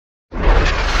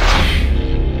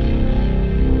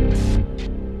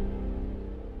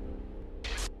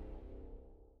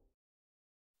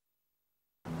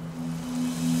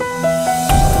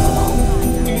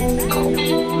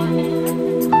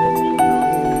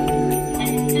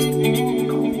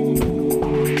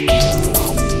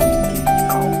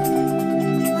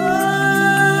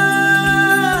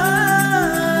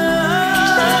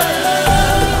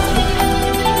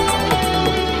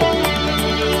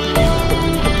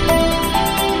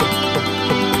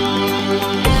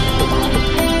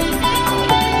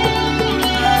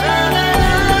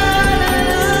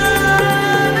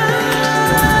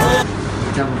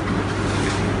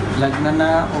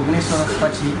લગ્નના 19 વર્ષ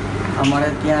પછી અમારે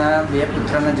ત્યાં 2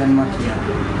 પુત્રના જન્મ થયા.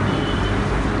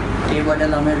 એ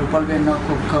બદલ અમે રૂપલબેનનો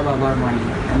ખૂબ ખૂબ આભાર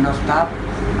માનીએ. એમનો સ્ટાફ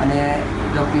અને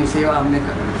લોકોની સેવા અમને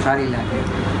સારી લાગે.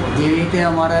 જેવી રીતે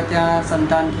અમારા ત્યાં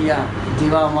સંતાન થયા,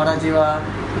 અમારા જેવા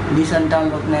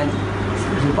નિસંતાન લોકોને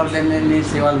રૂપલબેનની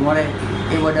સેવા મળે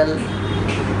એ બદલ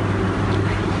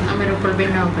અમે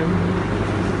રૂપલબેનના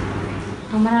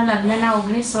અમારા લગ્નના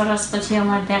 19 વર્ષ પછી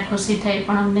અમારે ત્યાં ખુશી થઈ,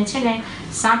 પણ અમને છે ને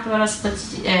 7 વર્ષ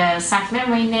પછી 7મા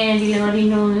મહિને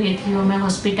ડિલિવરીનું એ થયું. અમે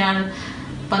હોસ્પિટલ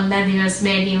 15 દિવસ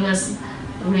 2 દિવસ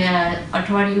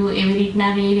અઠવાડિયું એવી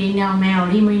રીતના રહીને અમે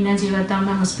 2.5 મહિના જેવા તો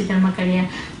અમે હોસ્પિટલમાં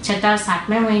કર્યા. છતાં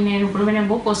 7મા મહિને રૂપલબેને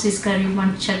બહુ કોશિશ કરી,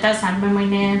 પણ છતાં 7મા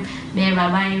મહિને 2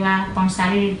 બાબા આવ્યા, પણ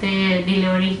સારી રીતે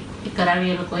ડિલિવરી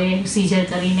કરાવી એ લોકોએ સીઝર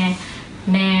કરીને.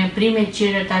 ને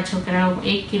પ્રીમેચ્યોર હતા છોકરાઓ,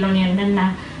 1 કિલોની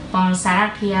અંદરના, પણ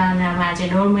સારા થયા. અને અમે આજે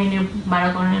 1.5 મહિને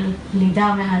બાળકોને લીધા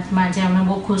અમે હાથમાં. આજે અમે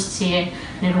બહુ ખુશ છીએ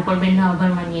ને રૂપલબેનનો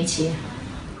આભાર માનીએ છીએ.